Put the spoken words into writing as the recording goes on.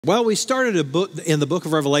Well, we started a book in the book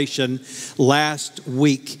of Revelation last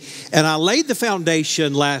week, and I laid the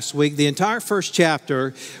foundation last week. The entire first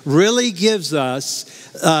chapter really gives us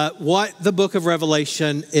what the book of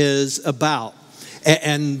Revelation is about.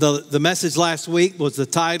 And the message last week was the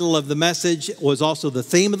title of the message, was also the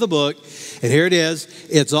theme of the book. And here it is.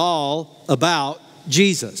 It's all about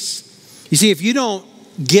Jesus. You see, if you don't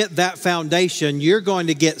get that foundation, you're going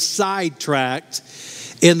to get sidetracked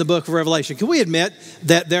in the book of Revelation. Can we admit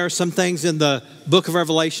that there are some things in the book of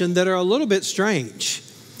Revelation that are a little bit strange?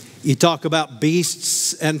 You talk about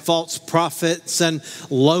beasts and false prophets and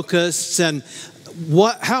locusts and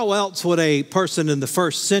how else would a person in the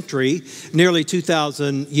first century, nearly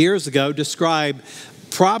 2,000 years ago, describe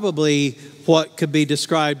probably what could be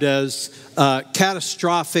described as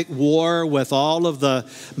catastrophic war with all of the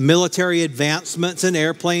military advancements and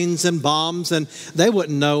airplanes and bombs, and they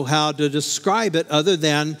wouldn't know how to describe it other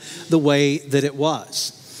than the way that it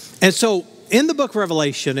was. And so in the book of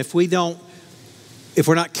Revelation, if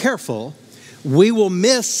we're not careful, we will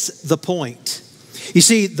miss the point. You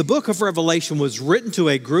see, the book of Revelation was written to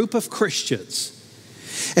a group of Christians,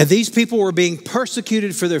 and these people were being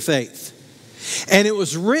persecuted for their faith. And it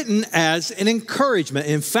was written as an encouragement.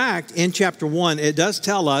 In fact, in chapter 1, it does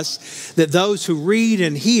tell us that those who read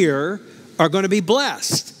and hear are going to be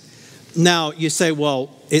blessed. Now, you say,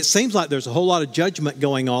 well, it seems like there's a whole lot of judgment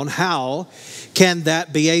going on. How can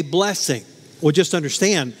that be a blessing? Well, just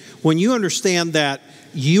understand, when you understand that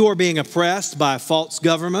you are being oppressed by a false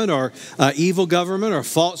government or evil government or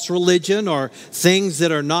false religion or things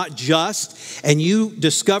that are not just, and you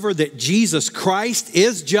discover that Jesus Christ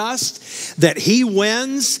is just, that He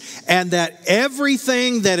wins, and that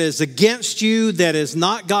everything that is against you, that is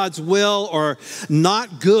not God's will or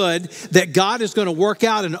not good, that God is going to work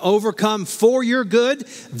out and overcome for your good,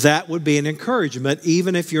 that would be an encouragement,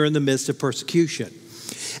 even if you're in the midst of persecution.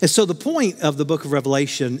 And so the point of the book of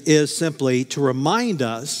Revelation is simply to remind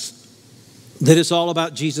us that it's all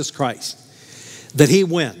about Jesus Christ, that He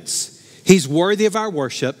wins. He's worthy of our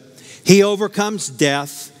worship. He overcomes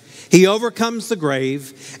death. He overcomes the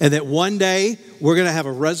grave, and that one day we're going to have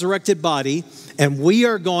a resurrected body, and we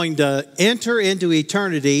are going to enter into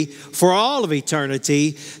eternity for all of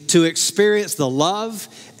eternity to experience the love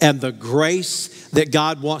and the grace that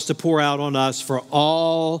God wants to pour out on us for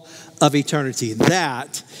all of eternity.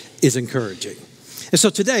 That is encouraging. And so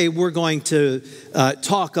today we're going to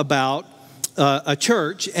talk about a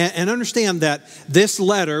church and understand that this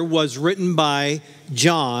letter was written by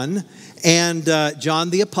John. And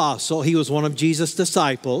John the Apostle, he was one of Jesus'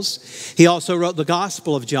 disciples. He also wrote the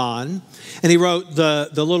Gospel of John. And he wrote the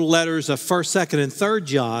little letters of 1st, 2nd, and 3rd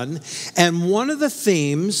John. And one of the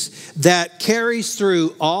themes that carries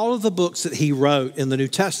through all of the books that he wrote in the New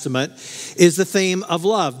Testament is the theme of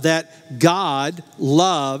love, that God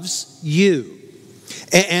loves you.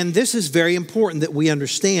 And this is very important that we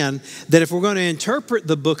understand that if we're going to interpret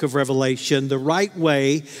the book of Revelation the right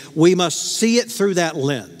way, we must see it through that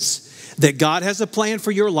lens. That God has a plan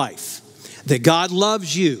for your life, that God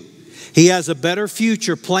loves you. He has a better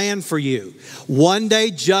future plan for you. One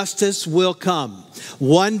day justice will come.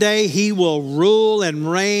 One day He will rule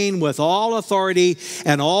and reign with all authority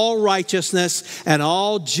and all righteousness and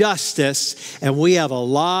all justice. And we have a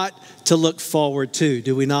lot to look forward to,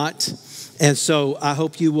 do we not? And so I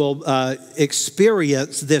hope you will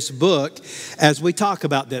experience this book as we talk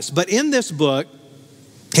about this. But in this book,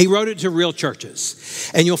 he wrote it to real churches.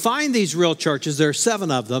 And you'll find these real churches, there are 7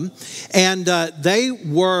 of them, and they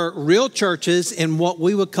were real churches in what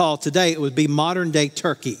we would call today, it would be modern day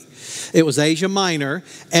Turkey. It was Asia Minor,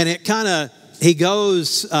 and he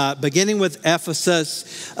goes beginning with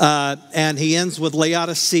Ephesus, and he ends with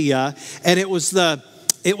Laodicea, and it was the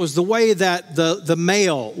way that the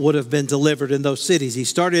mail would have been delivered in those cities. He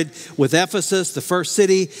started with Ephesus, the first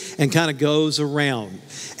city, and kind of goes around.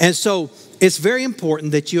 And so it's very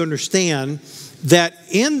important that you understand that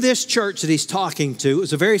in this church that he's talking to, it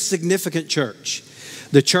was a very significant church,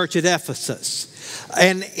 the church at Ephesus.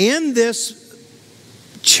 And in this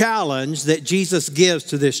challenge that Jesus gives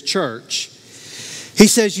to this church, he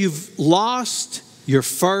says, you've lost your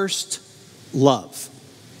first love.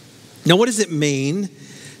 Now, what does it mean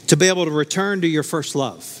to be able to return to your first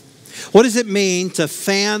love? What does it mean to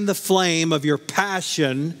fan the flame of your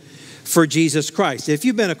passion for Jesus Christ? If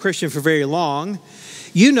you've been a Christian for very long,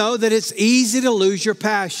 you know that it's easy to lose your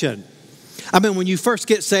passion. I mean, when you first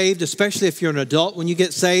get saved, especially if you're an adult, when you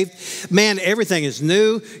get saved, man, everything is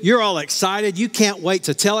new. You're all excited. You can't wait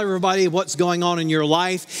to tell everybody what's going on in your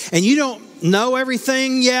life. And you don't know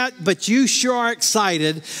everything yet, but you sure are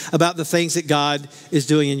excited about the things that God is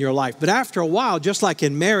doing in your life. But after a while, just like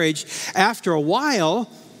in marriage, after a while,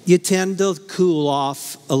 you tend to cool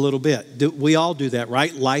off a little bit. We all do that,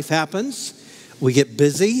 right? Life happens. We get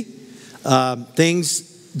busy. Things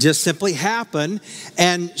just simply happen.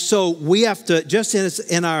 And so we have to, just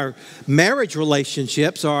in our marriage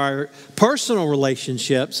relationships or our personal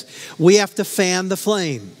relationships, we have to fan the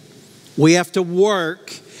flame. We have to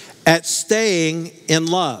work at staying in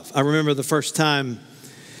love. I remember the first time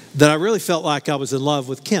that I really felt like I was in love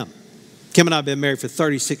with Kim. Kim and I have been married for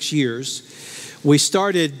 36 years. We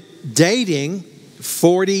started dating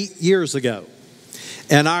 40 years ago.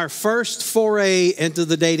 And our first foray into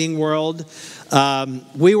the dating world,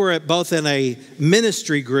 we were both in a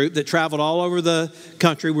ministry group that traveled all over the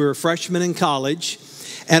country. We were freshmen in college,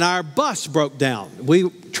 and our bus broke down. We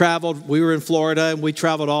were in Florida, and we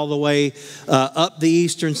traveled all the way up the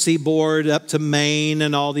eastern seaboard, up to Maine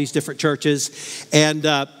and all these different churches. And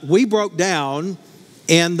we broke down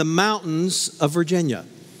in the mountains of Virginia.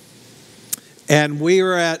 And we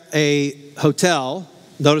were at a hotel.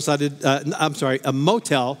 Notice I did, a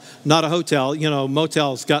motel, not a hotel. You know,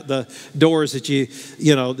 motel's got the doors that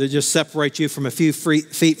that just separate you from a few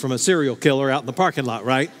feet from a serial killer out in the parking lot,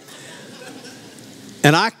 right?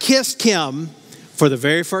 And I kissed Kim for the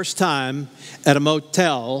very first time at a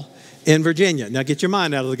motel in Virginia. Now get your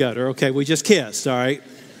mind out of the gutter. Okay, we just kissed, all right?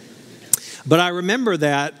 But I remember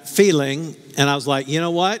that feeling, and I was like, you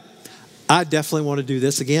know what? I definitely want to do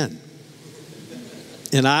this again.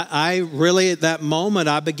 And I really, at that moment,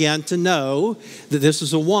 I began to know that this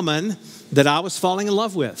was a woman that I was falling in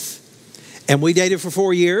love with. And we dated for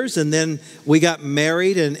 4 years, and then we got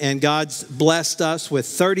married, and God's blessed us with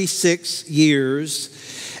 36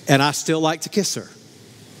 years, and I still like to kiss her.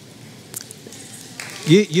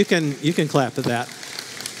 You can clap at that.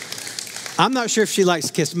 I'm not sure if she likes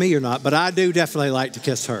to kiss me or not, but I do definitely like to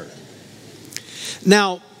kiss her.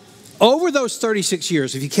 Now, over those 36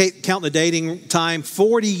 years, if you count the dating time,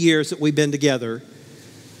 40 years that we've been together,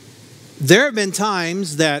 there have been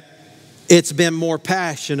times that it's been more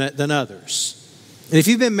passionate than others. And if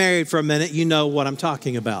you've been married for a minute, you know what I'm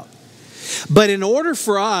talking about. But in order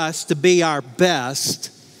for us to be our best,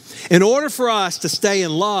 in order for us to stay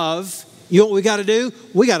in love, you know what we got to do?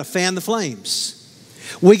 We got to fan the flames.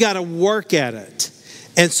 We got to work at it.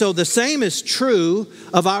 And so the same is true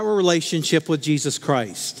of our relationship with Jesus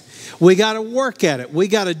Christ. We got to work at it. We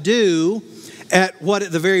got to do at what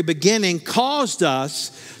at the very beginning caused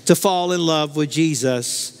us to fall in love with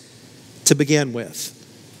Jesus to begin with.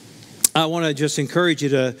 I want to just encourage you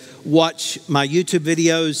to watch my YouTube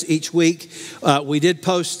videos each week. We did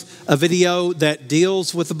post a video that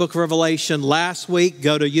deals with the book of Revelation last week.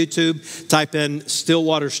 Go to YouTube, type in Still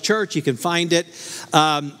Waters Church. You can find it.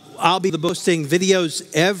 I'll be posting videos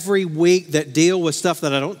every week that deal with stuff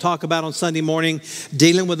that I don't talk about on Sunday morning,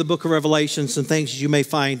 dealing with the book of Revelation, some things you may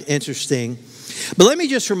find interesting. But let me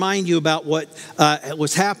just remind you about what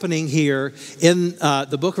was happening here in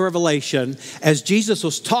the book of Revelation as Jesus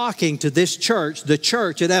was talking to this church, the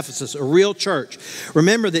church at Ephesus, a real church.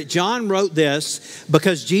 Remember that John wrote this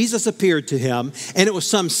because Jesus appeared to him, and it was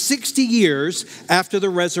some 60 years after the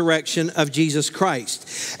resurrection of Jesus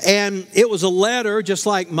Christ. And it was a letter just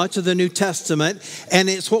like much of the New Testament, and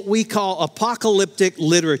it's what we call apocalyptic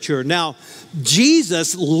literature. Now,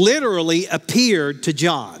 Jesus literally appeared to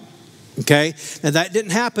John. Okay, now that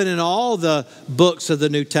didn't happen in all the books of the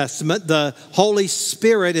New Testament. The Holy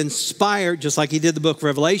Spirit inspired, just like he did the book of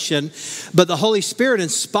Revelation, but the Holy Spirit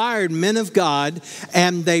inspired men of God,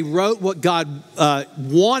 and they wrote what God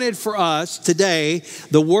wanted for us today,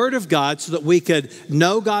 the Word of God, so that we could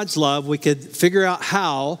know God's love, we could figure out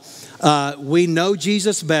how we know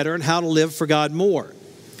Jesus better and how to live for God more.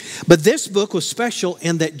 But this book was special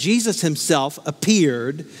in that Jesus himself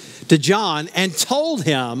appeared to John and told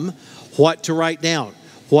him what to write down,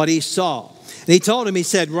 what he saw. And he told him, he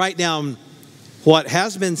said, write down what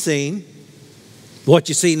has been seen, what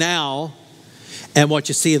you see now, and what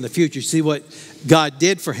you see in the future. See, what God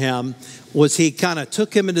did for him was he kind of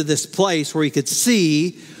took him into this place where he could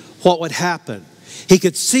see what would happen. He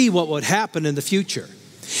could see what would happen in the future.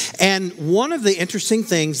 And one of the interesting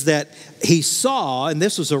things that he saw, and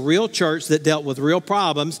this was a real church that dealt with real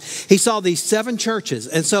problems, he saw these 7 churches.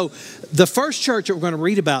 And so the first church that we're going to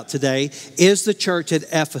read about today is the church at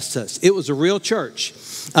Ephesus. It was a real church.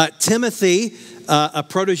 Timothy, a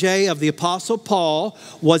protege of the Apostle Paul,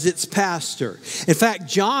 was its pastor. In fact,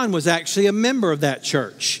 John was actually a member of that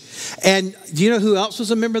church. And do you know who else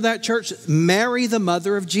was a member of that church? Mary, the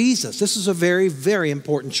mother of Jesus. This is a very, very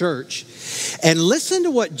important church. And listen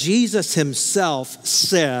to what Jesus himself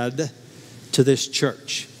said to this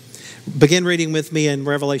church. Begin reading with me in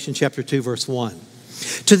Revelation chapter 2, verse 1.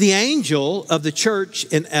 To the angel of the church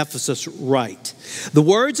in Ephesus write, the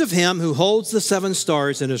words of him who holds the 7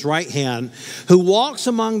 stars in his right hand, who walks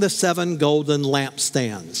among the 7 golden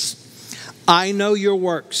lampstands. I know your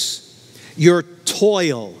works, your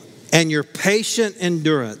toil, and your patient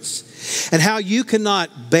endurance, and how you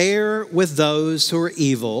cannot bear with those who are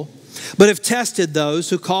evil, but have tested those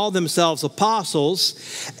who call themselves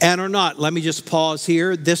apostles and are not. Let me just pause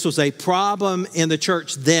here. This was a problem in the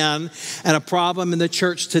church then and a problem in the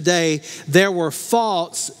church today. There were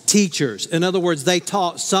false teachers. In other words, they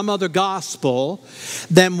taught some other gospel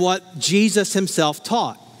than what Jesus himself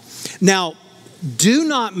taught. Now, do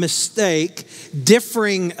not mistake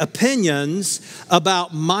differing opinions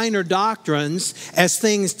about minor doctrines as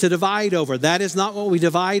things to divide over. That is not what we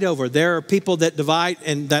divide over. There are people that divide,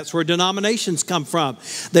 and that's where denominations come from.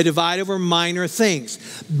 They divide over minor things.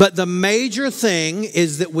 But the major thing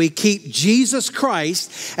is that we keep Jesus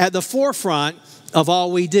Christ at the forefront of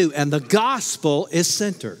all we do, and the gospel is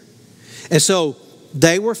center. And so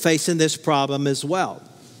they were facing this problem as well.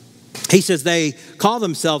 He says they call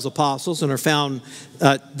themselves apostles and are found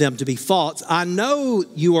them to be false. I know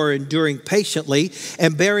you are enduring patiently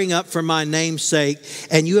and bearing up for my name's sake,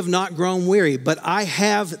 and you have not grown weary. But I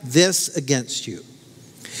have this against you,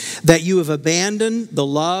 that you have abandoned the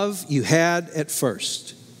love you had at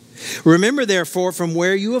first. Remember, therefore, from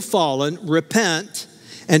where you have fallen, repent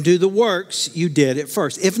and do the works you did at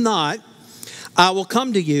first. If not, I will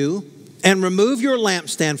come to you and remove your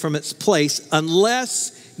lampstand from its place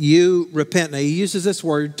unless you repent. Now, he uses this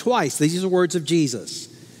word twice. These are words of Jesus.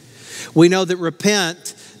 We know that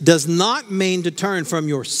repent does not mean to turn from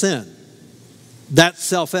your sin. That's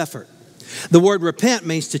self-effort. The word repent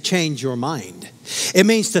means to change your mind. It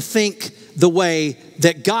means to think the way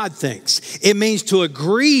that God thinks. It means to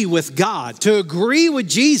agree with God, to agree with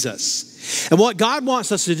Jesus. And what God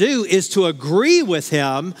wants us to do is to agree with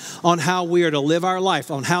him on how we are to live our life,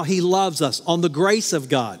 on how he loves us, on the grace of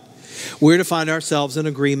God. We're to find ourselves in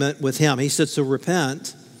agreement with him. He said, so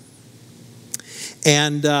repent.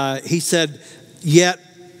 And he said, yet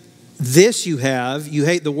this you have, you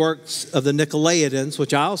hate the works of the Nicolaitans,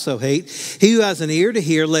 which I also hate. He who has an ear to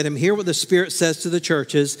hear, let him hear what the Spirit says to the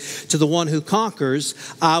churches. To the one who conquers,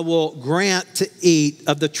 I will grant to eat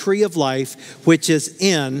of the tree of life, which is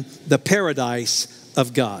in the paradise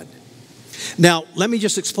of God. Now, let me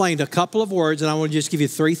just explain a couple of words, and I want to just give you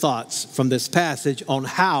 3 thoughts from this passage on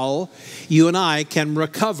how you and I can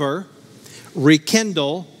recover,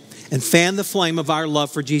 rekindle, and fan the flame of our love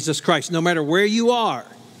for Jesus Christ. No matter where you are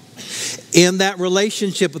in that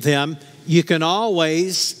relationship with him, you can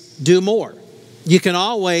always do more. You can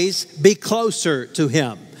always be closer to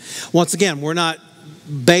him. Once again, we're not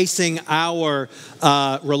basing our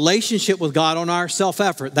relationship with God on our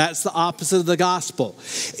self-effort. That's the opposite of the gospel.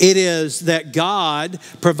 It is that God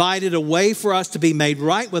provided a way for us to be made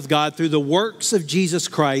right with God through the works of Jesus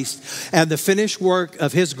Christ and the finished work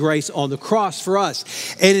of his grace on the cross for us.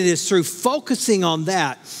 And it is through focusing on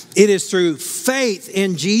that, it is through faith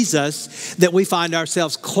in Jesus that we find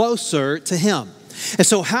ourselves closer to him. And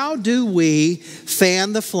so how do we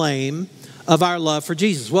fan the flame of our love for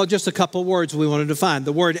Jesus? Well, just a couple words we wanted to find.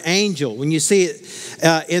 The word angel, when you see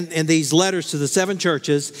it in these letters to the 7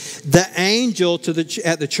 churches, the angel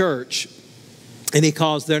at the church, and he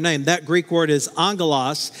calls their name. That Greek word is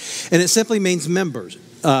angelos, and it simply means members,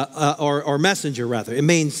 or messenger rather. It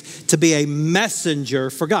means to be a messenger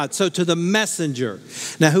for God. So to the messenger.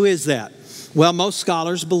 Now, who is that? Well, most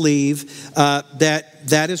scholars believe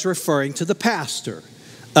that is referring to the pastor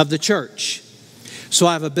of the church. So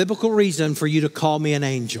I have a biblical reason for you to call me an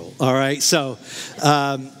angel, all right? So,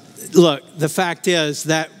 look, the fact is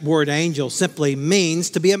that word angel simply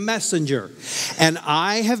means to be a messenger. And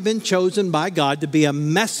I have been chosen by God to be a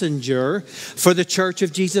messenger for the church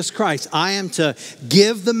of Jesus Christ. I am to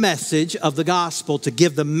give the message of the gospel, to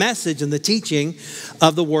give the message and the teaching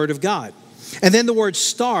of the word of God. And then the word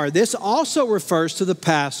star, this also refers to the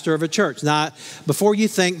pastor of a church. Now, before you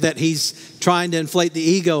think that he's trying to inflate the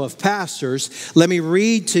ego of pastors, let me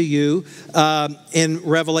read to you in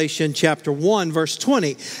Revelation chapter 1, verse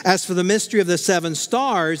 20. As for the mystery of the 7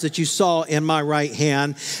 stars that you saw in my right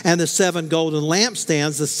hand and the 7 golden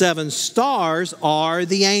lampstands, the 7 stars are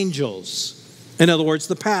the angels. In other words,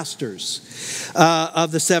 the pastors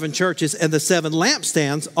of the 7 churches, and the 7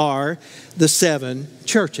 lampstands are the 7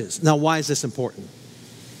 churches. Now, why is this important?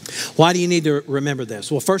 Why do you need to remember this?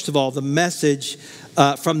 Well, first of all, the message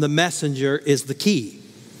from the messenger is the key.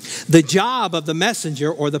 The job of the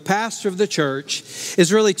messenger or the pastor of the church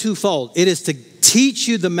is really twofold. It is to teach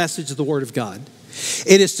you the message of the Word of God.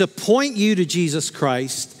 It is to point you to Jesus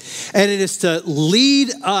Christ, and it is to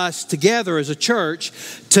lead us together as a church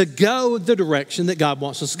to go the direction that God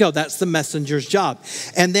wants us to go. That's the messenger's job.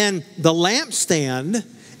 And then the lampstand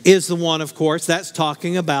is the one, of course, that's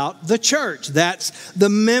talking about the church. That's the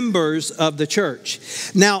members of the church.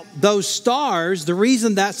 Now, those stars, the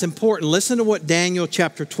reason that's important, listen to what Daniel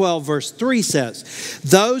chapter 12, verse 3 says.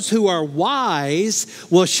 Those who are wise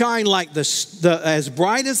will shine like as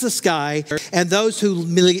bright as the sky, and those who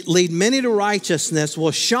lead many to righteousness will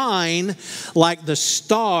shine like the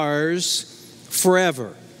stars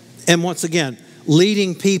forever. And once again,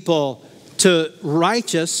 leading people to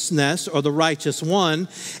righteousness, or the righteous one,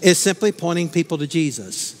 is simply pointing people to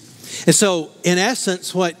Jesus. And so, in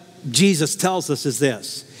essence, what Jesus tells us is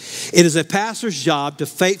this. It is a pastor's job to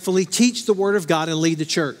faithfully teach the Word of God and lead the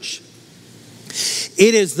church.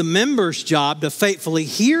 It is the member's job to faithfully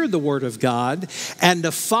hear the Word of God and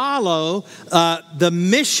to follow the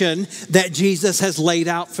mission that Jesus has laid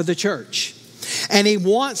out for the church. And He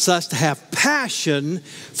wants us to have passion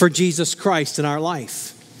for Jesus Christ in our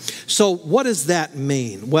life. So what does that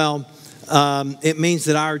mean? Well, it means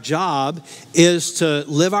that our job is to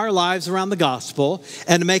live our lives around the gospel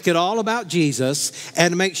and to make it all about Jesus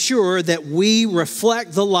and to make sure that we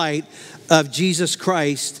reflect the light of Jesus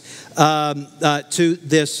Christ to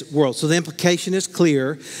this world. So the implication is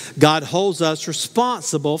clear. God holds us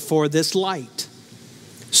responsible for this light.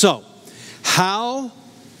 So, how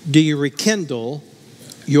do you rekindle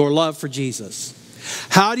your love for Jesus?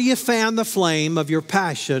 How do you fan the flame of your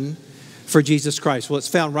passion for Jesus Christ? Well, it's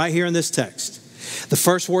found right here in this text. The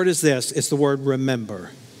first word is this. It's the word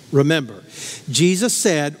remember. Remember. Jesus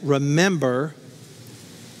said, remember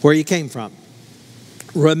where you came from.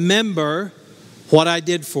 Remember what I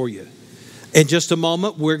did for you. In just a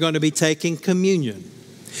moment, we're going to be taking communion.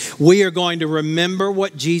 We are going to remember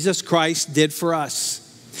what Jesus Christ did for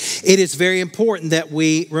us. It is very important that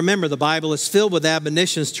we remember. The Bible is filled with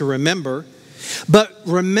admonitions to remember. But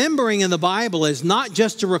remembering in the Bible is not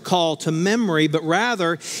just to recall to memory, but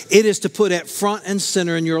rather it is to put it front and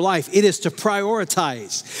center in your life. It is to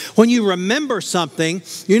prioritize. When you remember something,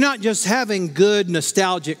 you're not just having good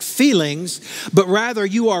nostalgic feelings, but rather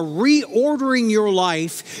you are reordering your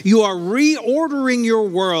life. You are reordering your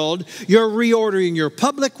world. You're reordering your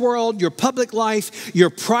public world, your public life,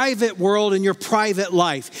 your private world, and your private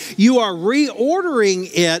life. You are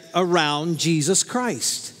reordering it around Jesus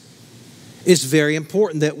Christ. It's very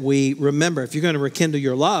important that we remember. If you're going to rekindle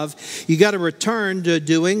your love, you got to return to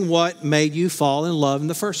doing what made you fall in love in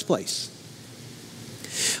the first place.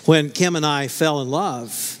 When Kim and I fell in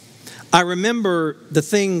love, I remember the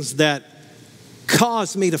things that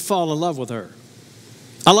caused me to fall in love with her.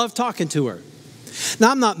 I love talking to her. Now,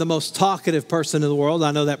 I'm not the most talkative person in the world. I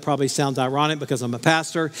know that probably sounds ironic because I'm a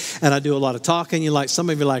pastor and I do a lot of talking. Some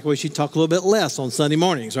of you are like, well, you should talk a little bit less on Sunday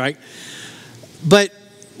mornings, right? But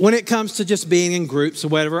when it comes to just being in groups or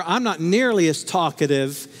whatever, I'm not nearly as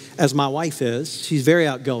talkative as my wife is. She's very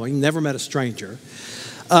outgoing, never met a stranger.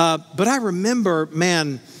 But I remember,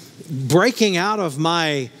 breaking out of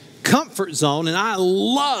my comfort zone, and I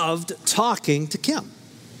loved talking to Kim.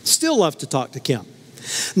 Still love to talk to Kim.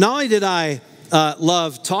 Not only did I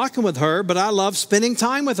love talking with her, but I loved spending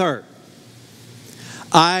time with her.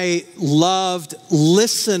 I loved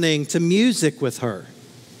listening to music with her.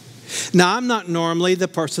 Now, I'm not normally the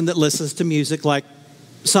person that listens to music like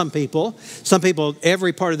some people. Some people,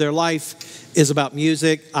 every part of their life is about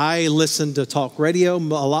music. I listen to talk radio a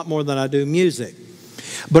lot more than I do music.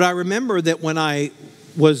 But I remember that when I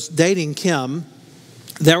was dating Kim,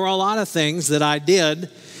 there were a lot of things that I did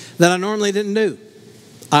that I normally didn't do.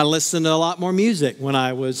 I listened to a lot more music when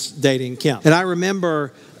I was dating Kim. And I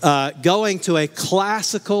remember going to a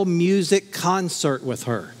classical music concert with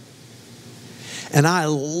her. And I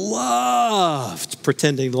loved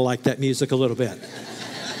pretending to like that music a little bit.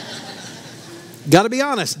 Got to be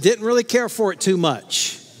honest, didn't really care for it too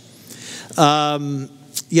much. I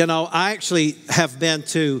actually have been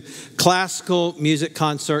to classical music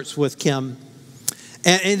concerts with Kim.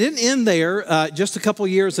 And it didn't end there. Just a couple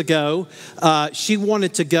years ago, she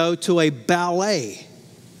wanted to go to a ballet.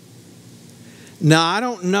 Now, I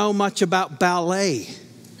don't know much about ballet.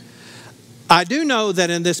 I do know that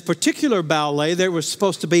in this particular ballet, there was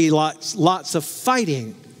supposed to be lots of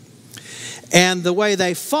fighting. And the way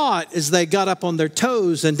they fought is they got up on their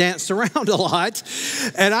toes and danced around a lot.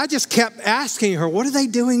 And I just kept asking her, what are they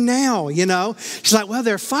doing now? She's like, well,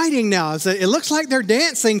 they're fighting now. I said, it looks like they're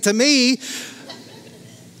dancing to me.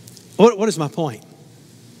 What is my point?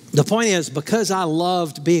 The point is, because I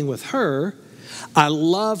loved being with her, I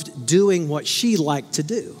loved doing what she liked to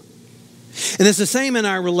do. And it's the same in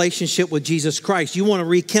our relationship with Jesus Christ. You want to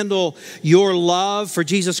rekindle your love for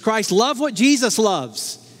Jesus Christ? Love what Jesus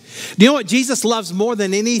loves. Do you know what Jesus loves more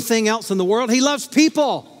than anything else in the world? He loves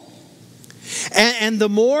people. And the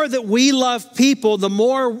more that we love people, the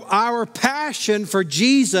more our passion for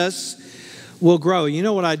Jesus will grow. You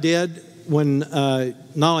know what I did when, not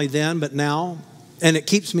only then, but now, and it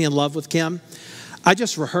keeps me in love with Kim? I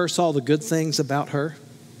just rehearse all the good things about her.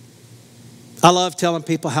 I love telling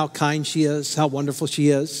people how kind she is, how wonderful she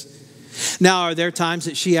is. Now, are there times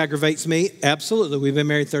that she aggravates me? Absolutely. We've been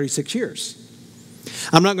married 36 years.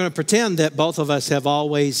 I'm not going to pretend that both of us have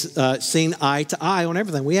always seen eye to eye on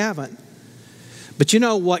everything. We haven't. But you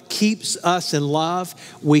know what keeps us in love?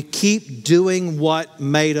 We keep doing what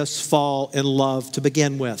made us fall in love to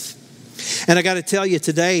begin with. And I got to tell you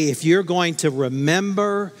today, if you're going to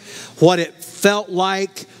remember what it felt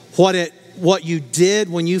like, what you did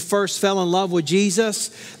when you first fell in love with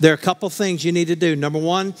Jesus, there are a couple things you need to do. Number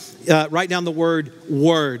one, write down the word,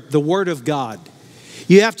 the Word of God.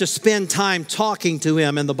 You have to spend time talking to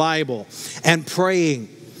Him in the Bible and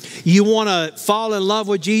praying. You want to fall in love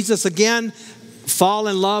with Jesus again? Fall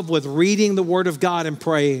in love with reading the Word of God and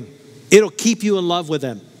praying. It'll keep you in love with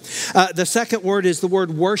Him. The second word is the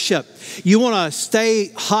word worship. You want to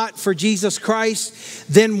stay hot for Jesus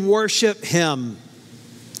Christ? Then worship Him.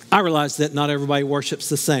 I realize that not everybody worships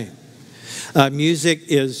the same. Music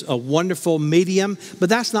is a wonderful medium, but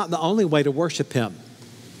that's not the only way to worship Him.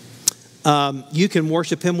 You can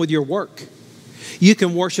worship Him with your work. You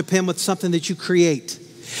can worship Him with something that you create.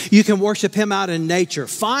 You can worship Him out in nature.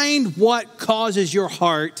 Find what causes your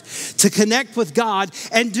heart to connect with God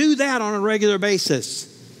and do that on a regular basis.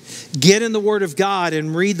 Get in the Word of God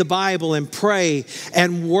and read the Bible and pray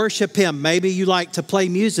and worship Him. Maybe you like to play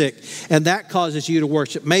music and that causes you to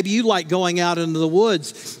worship. Maybe you like going out into the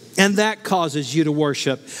woods and that causes you to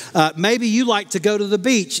worship. Maybe you like to go to the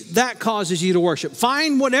beach. That causes you to worship.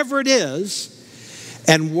 Find whatever it is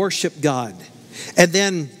and worship God. And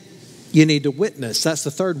then you need to witness. That's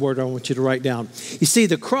the third word I want you to write down. You see,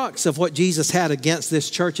 the crux of what Jesus had against this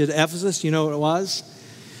church at Ephesus, you know what it was?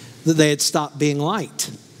 That they had stopped being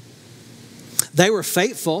light. They were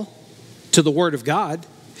faithful to the Word of God.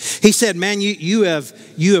 He said, man, you have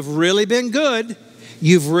really been good.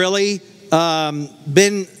 You've really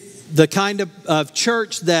been the kind of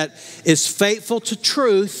church that is faithful to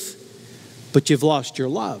truth, but you've lost your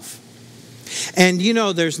love. And you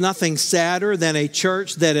know, there's nothing sadder than a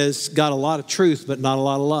church that has got a lot of truth, but not a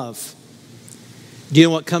lot of love. Do you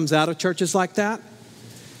know what comes out of churches like that?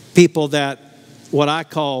 People that, what I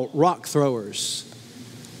call rock throwers.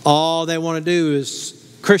 All they want to do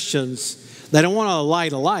is, Christians, they don't want to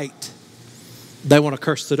light a light. They want to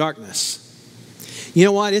curse the darkness. You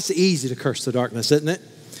know what? It's easy to curse the darkness, isn't it?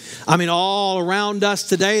 I mean, all around us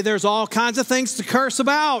today, there's all kinds of things to curse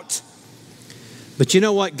about. But you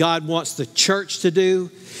know what God wants the church to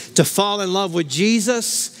do? To fall in love with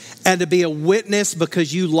Jesus and to be a witness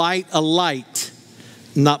because you light a light,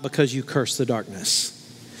 not because you curse the darkness.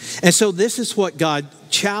 And so this is what God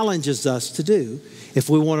challenges us to do if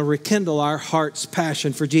we want to rekindle our heart's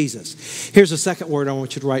passion for Jesus. Here's the second word I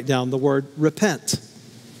want you to write down, the word repent.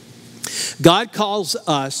 God calls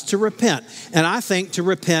us to repent, and I think to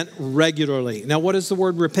repent regularly. Now, what does the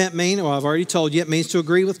word repent mean? Well, I've already told you, it means to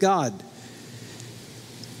agree with God.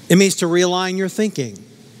 It means to realign your thinking.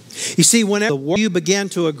 You see, whenever you begin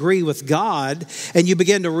to agree with God and you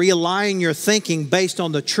begin to realign your thinking based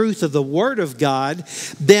on the truth of the Word of God,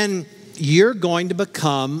 then you're going to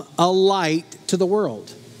become a light to the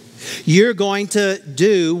world. You're going to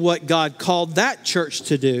do what God called that church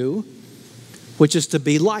to do, which is to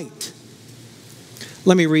be light.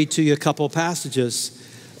 Let me read to you a couple of passages.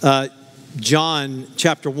 John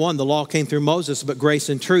chapter 1, the law came through Moses, but grace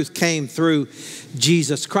and truth came through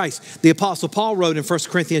Jesus Christ. The Apostle Paul wrote in 1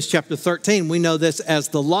 Corinthians chapter 13, we know this as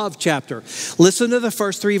the love chapter. Listen to the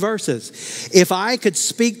first three verses. If I could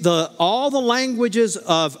speak all the languages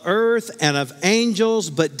of earth and of angels,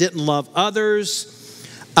 but didn't love others,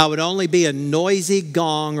 I would only be a noisy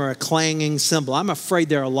gong or a clanging cymbal. I'm afraid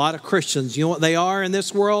there are a lot of Christians. You know what they are in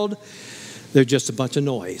this world? They're just a bunch of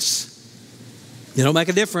noise. They don't make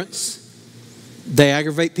a difference. They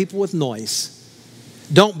aggravate people with noise.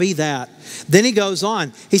 Don't be that. Then he goes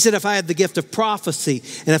on. He said, if I had the gift of prophecy,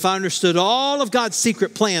 and if I understood all of God's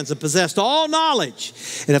secret plans and possessed all knowledge,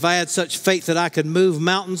 and if I had such faith that I could move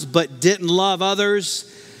mountains but didn't love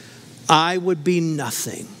others, I would be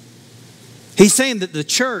nothing. He's saying that the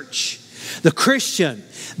church, the Christian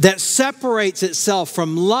that separates itself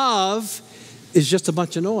from love is just a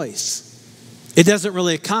bunch of noise. It doesn't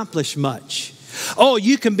really accomplish much. Oh,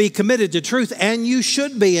 you can be committed to truth, and you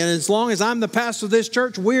should be. And as long as I'm the pastor of this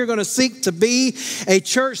church, we're going to seek to be a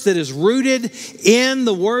church that is rooted in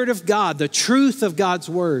the Word of God, the truth of God's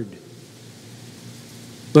Word.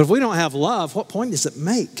 But if we don't have love, what point does it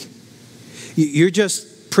make? You're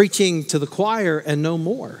just preaching to the choir and no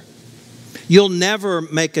more. You'll never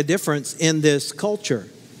make a difference in this culture.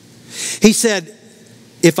 He said,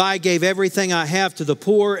 if I gave everything I have to the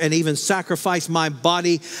poor and even sacrificed my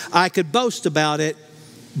body, I could boast about it.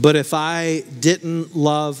 But if I didn't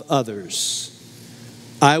love others,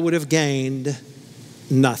 I would have gained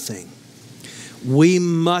nothing. We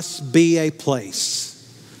must be a place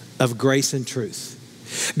of grace and truth.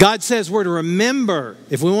 God says we're to remember,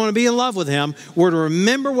 if we want to be in love with Him, we're to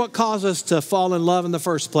remember what caused us to fall in love in the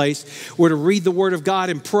first place. We're to read the Word of God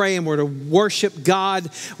and pray, and we're to worship God.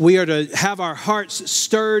 We are to have our hearts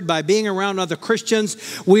stirred by being around other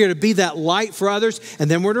Christians. We are to be that light for others.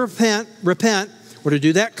 And then we're to repent. We're to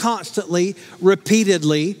do that constantly,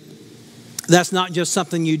 repeatedly. That's not just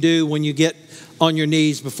something you do when you get on your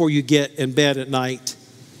knees before you get in bed at night.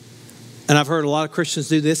 And I've heard a lot of Christians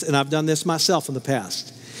do this, and I've done this myself in the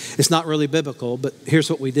past. It's not really biblical, but here's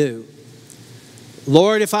what we do.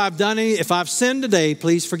 Lord, if I've sinned today,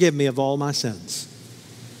 please forgive me of all my sins.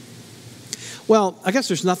 Well, I guess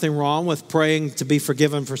there's nothing wrong with praying to be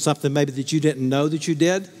forgiven for something maybe that you didn't know that you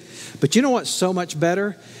did. But you know what's so much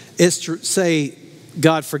better? Is to say,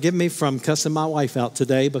 God, forgive me from cussing my wife out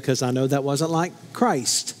today because I know that wasn't like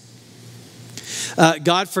Christ.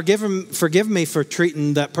 God, forgive me for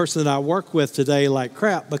treating that person that I work with today like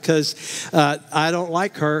crap because I don't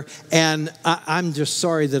like her, and I'm just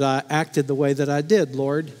sorry that I acted the way that I did,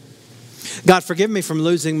 Lord. God, forgive me from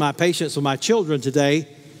losing my patience with my children today.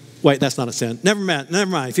 Wait, that's not a sin. Never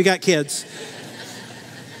mind. If you got kids.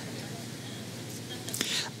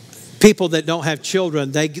 People that don't have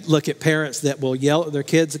children, they look at parents that will yell at their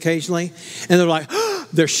kids occasionally, and they're like, oh,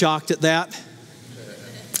 they're shocked at that.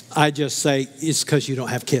 I just say, it's because you don't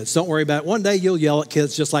have kids. Don't worry about it. One day you'll yell at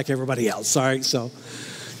kids just like everybody else. All right, so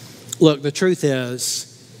look, the truth is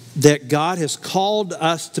that God has called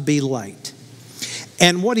us to be light.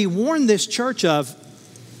 And what He warned this church of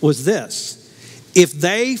was this. If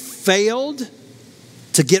they failed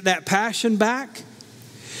to get that passion back,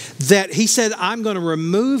 that He said, I'm going to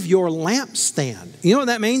remove your lampstand. You know what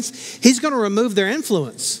that means? He's going to remove their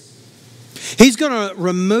influence. He's going to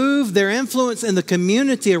remove their influence in the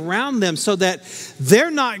community around them so that they're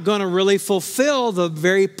not going to really fulfill the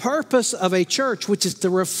very purpose of a church, which is to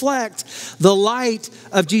reflect the light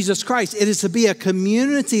of Jesus Christ. It is to be a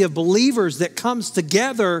community of believers that comes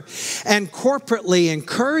together and corporately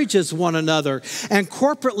encourages one another and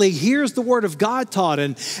corporately hears the Word of God taught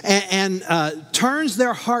and turns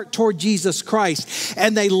their heart toward Jesus Christ.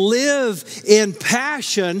 And they live in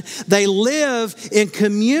passion. They live in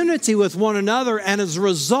community with one another, and as a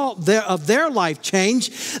result of their life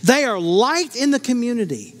change, they are light in the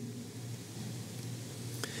community.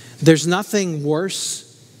 There's nothing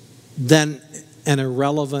worse than an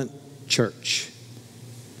irrelevant church,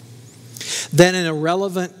 than an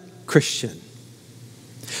irrelevant Christian.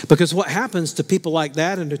 Because what happens to people like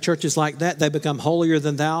that and to churches like that, they become holier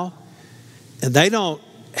than thou, and they don't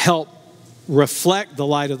help reflect the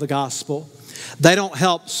light of the gospel. They don't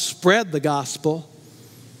help spread the gospel.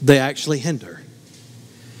 They actually hinder.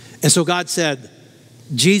 And so God said,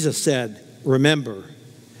 Jesus said, remember,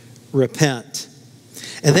 repent.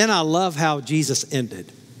 And then I love how Jesus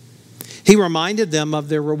ended. He reminded them of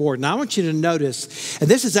their reward. Now I want you to notice, and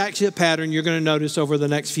this is actually a pattern you're going to notice over the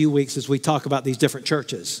next few weeks as we talk about these different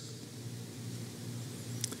churches.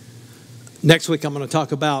 Next week I'm going to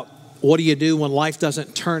talk about what do you do when life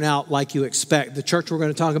doesn't turn out like you expect. The church we're going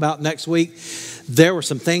to talk about next week, there were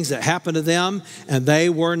some things that happened to them and they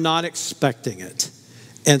were not expecting it.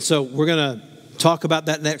 And so we're going to talk about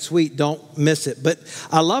that next week. Don't miss it. But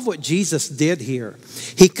I love what Jesus did here.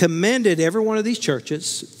 He commended every one of these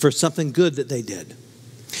churches for something good that they did.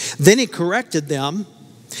 Then He corrected them,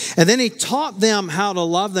 and then He taught them how to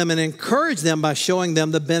love them and encouraged them by showing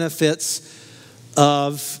them the benefits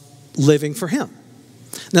of living for Him.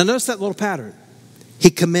 Now notice that little pattern. He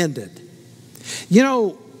commended. You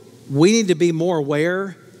know, we need to be more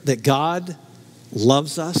aware that God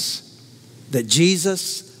loves us, that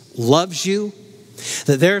Jesus loves you,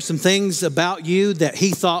 that there are some things about you that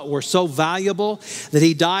He thought were so valuable that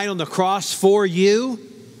He died on the cross for you.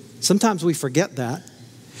 Sometimes we forget that.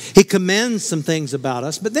 He commends some things about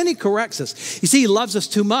us, but then He corrects us. You see, He loves us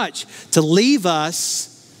too much to leave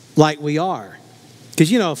us like we are.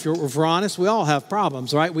 Because, you know, if we're honest, we all have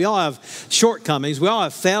problems, right? We all have shortcomings. We all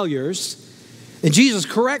have failures. And Jesus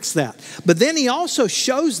corrects that. But then he also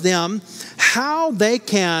shows them how they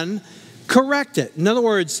can correct it. In other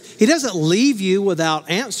words, he doesn't leave you without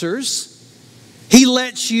answers. He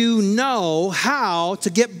lets you know how to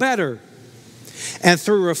get better. And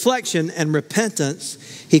through reflection and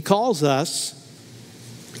repentance, he calls us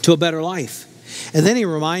to a better life. And then he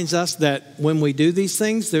reminds us that when we do these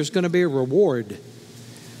things, there's going to be a reward.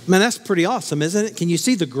 Man, that's pretty awesome, isn't it? Can you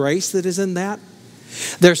see the grace that is in that?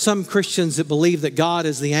 There are some Christians that believe that God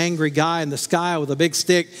is the angry guy in the sky with a big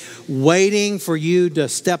stick waiting for you to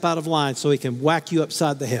step out of line so he can whack you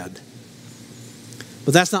upside the head.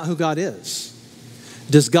 But that's not who God is.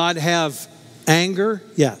 Does God have anger?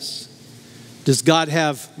 Yes. Does God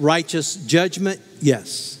have righteous judgment?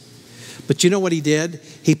 Yes. But you know what he did?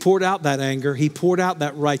 He poured out that anger. He poured out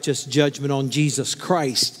that righteous judgment on Jesus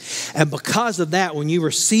Christ. And because of that, when you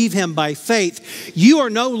receive him by faith, you are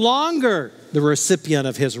no longer the recipient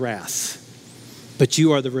of his wrath, but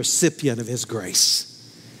you are the recipient of his grace.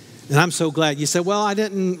 And I'm so glad. You said, well, I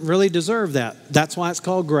didn't really deserve that. That's why it's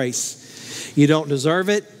called grace. You don't deserve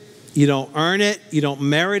it. You don't earn it. You don't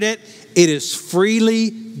merit it. It is freely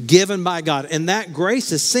given by God. And that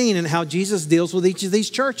grace is seen in how Jesus deals with each of these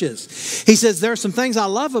churches. He says, there are some things I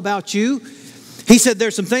love about you. He said,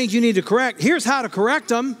 there's some things you need to correct. Here's how to correct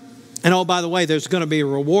them. And oh, by the way, there's going to be a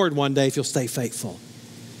reward one day if you'll stay faithful.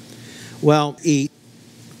 Well, he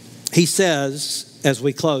says, as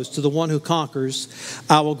we close, to the one who conquers,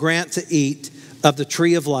 I will grant to eat of the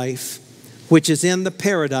tree of life, which is in the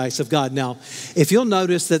paradise of God. Now, if you'll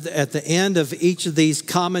notice that at the end of each of these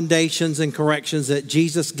commendations and corrections that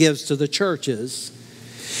Jesus gives to the churches,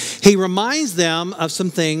 he reminds them of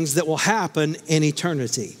some things that will happen in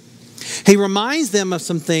eternity. He reminds them of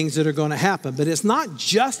some things that are going to happen, but it's not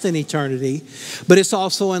just in eternity, but it's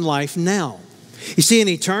also in life now. You see, in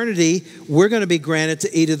eternity, we're going to be granted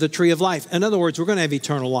to eat of the tree of life. In other words, we're going to have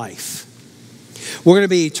eternal life. We're going to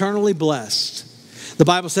be eternally blessed. The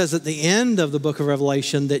Bible says at the end of the book of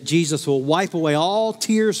Revelation that Jesus will wipe away all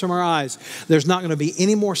tears from our eyes. There's not going to be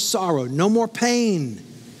any more sorrow, no more pain.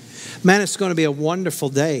 Man, it's going to be a wonderful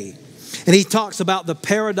day. And he talks about the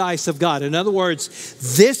paradise of God. In other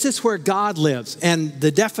words, this is where God lives. And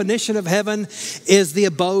the definition of heaven is the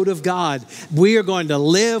abode of God. We are going to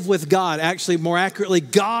live with God. Actually, more accurately,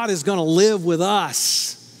 God is going to live with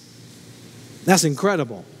us. That's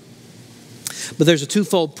incredible. But there's a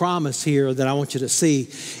twofold promise here that I want you to see.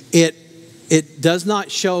 It does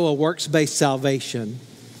not show a works-based salvation,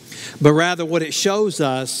 but rather what it shows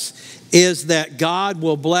us is that God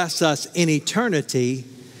will bless us in eternity,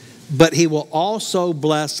 but he will also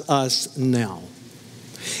bless us now.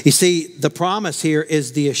 You see, the promise here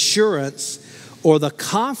is the assurance or the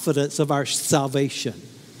confidence of our salvation.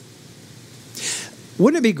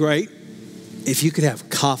 Wouldn't it be great if you could have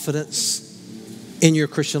confidence in your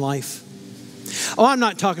Christian life? Oh, I'm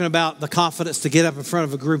not talking about the confidence to get up in front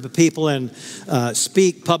of a group of people and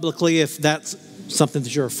speak publicly if that's something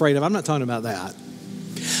that you're afraid of. I'm not talking about that.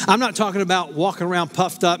 I'm not talking about walking around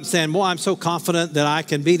puffed up and saying, boy, I'm so confident that I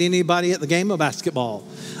can beat anybody at the game of basketball.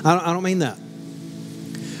 I don't mean that.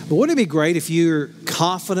 But wouldn't it be great if your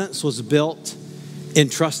confidence was built in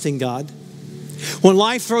trusting God? When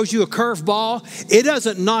life throws you a curveball, it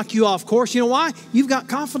doesn't knock you off course. You know why? You've got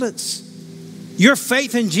confidence. Your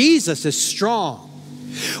faith in Jesus is strong.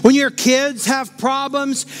 When your kids have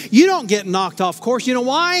problems, you don't get knocked off course. You know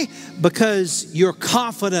why? Because your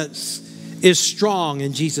confidence is strong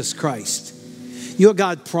in Jesus Christ. You know what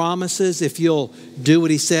God promises if you'll do what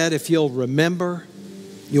he said, if you'll remember,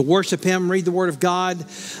 you'll worship him, read the word of God,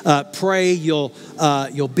 pray, you'll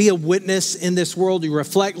be a witness in this world, you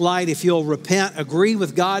reflect light, if you'll repent, agree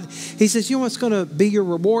with God. He says, you know what's going to be your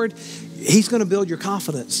reward? He's going to build your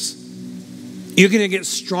confidence. You're going to get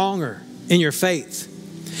stronger in your faith.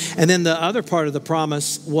 And then the other part of the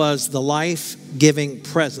promise was the life-giving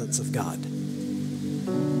presence of God.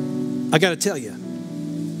 I got to tell you,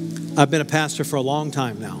 I've been a pastor for a long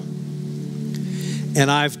time now. And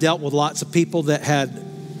I've dealt with lots of people that had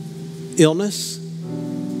illness,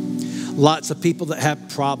 lots of people that had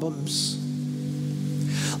problems,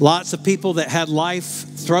 lots of people that had life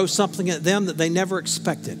throw something at them that they never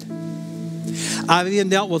expected. I've even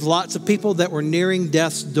dealt with lots of people that were nearing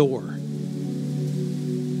death's door.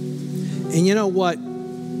 And you know what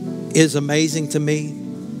is amazing to me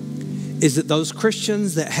is that those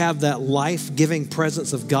Christians that have that life-giving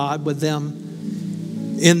presence of God with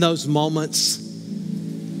them in those moments,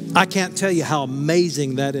 I can't tell you how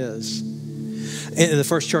amazing that is. In the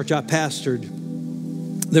first church I pastored,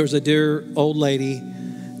 there was a dear old lady,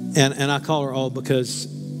 and I call her old because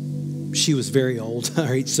she was very old. All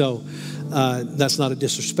right, so That's not a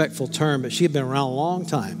disrespectful term, but she had been around a long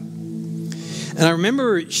time. And I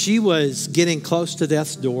remember she was getting close to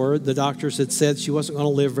death's door. The doctors had said she wasn't going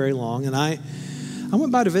to live very long. And I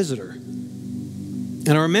went by to visit her. And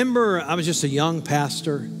I remember I was just a young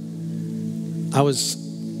pastor. I was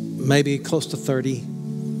maybe close to 30.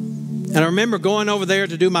 And I remember going over there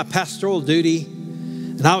to do my pastoral duty.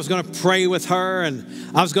 And I was going to pray with her. And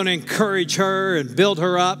I was going to encourage her and build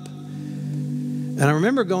her up. And I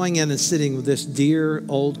remember going in and sitting with this dear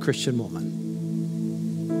old Christian woman.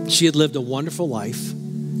 She had lived a wonderful life.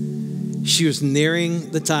 She was nearing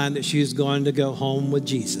the time that she was going to go home with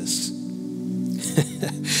Jesus.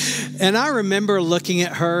 And I remember looking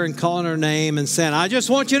at her and calling her name and saying, I just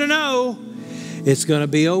want you to know it's going to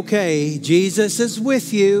be okay. Jesus is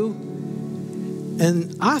with you.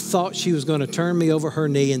 And I thought she was going to turn me over her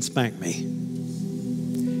knee and spank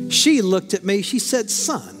me. She looked at me. She said,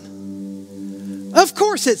 son, of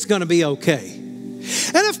course it's going to be okay.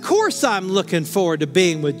 And of course I'm looking forward to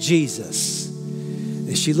being with Jesus.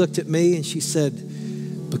 And she looked at me and she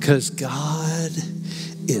said, because God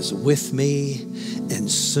is with me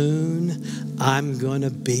and soon I'm going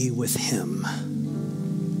to be with him.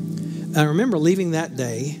 And I remember leaving that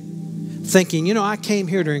day thinking, you know, I came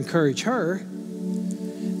here to encourage her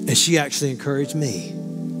and she actually encouraged me.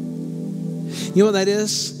 You know what that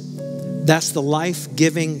is? That's the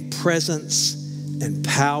life-giving presence and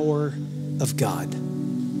power of God.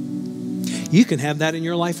 You can have that in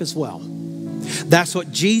your life as well. That's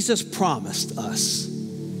what Jesus promised us.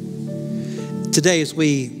 Today, as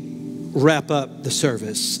we wrap up the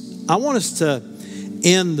service, I want us to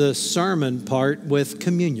end the sermon part with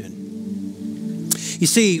communion. You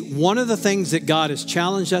see, one of the things that God has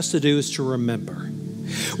challenged us to do is to remember.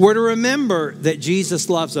 We're to remember that Jesus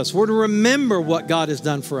loves us. We're to remember what God has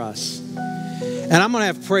done for us. And I'm going to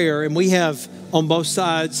have prayer, and we have on both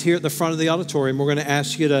sides here at the front of the auditorium. We're going to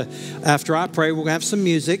ask you to, after I pray, we're going to have some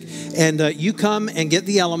music. And you come and get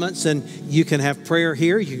the elements, and you can have prayer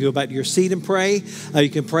here. You can go back to your seat and pray. You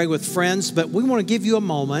can pray with friends. But we want to give you a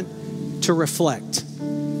moment to reflect,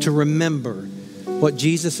 to remember what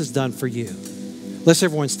Jesus has done for you. Let's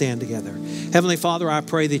everyone stand together. Heavenly Father, I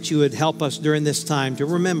pray that you would help us during this time to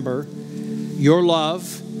remember your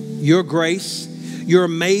love, your grace, your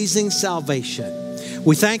amazing salvation.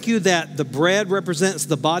 We thank you that the bread represents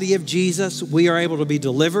the body of Jesus. We are able to be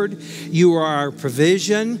delivered. You are our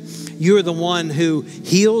provision. You are the one who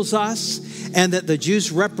heals us. And that the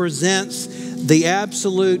juice represents the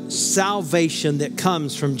absolute salvation that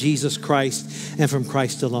comes from Jesus Christ and from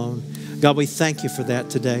Christ alone. God, we thank you for that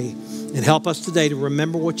today. And help us today to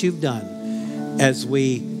remember what you've done as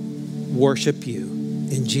we worship you.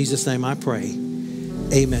 In Jesus' name I pray.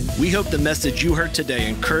 Amen. We hope the message you heard today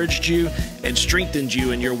encouraged you and strengthened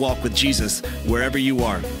you in your walk with Jesus wherever you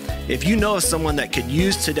are. If you know of someone that could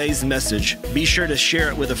use today's message, be sure to share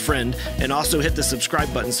it with a friend and also hit the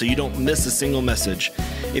subscribe button so you don't miss a single message.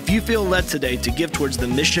 If you feel led today to give towards the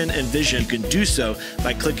mission and vision, you can do so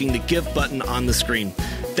by clicking the Give button on the screen.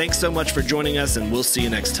 Thanks so much for joining us, and we'll see you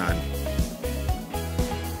next time.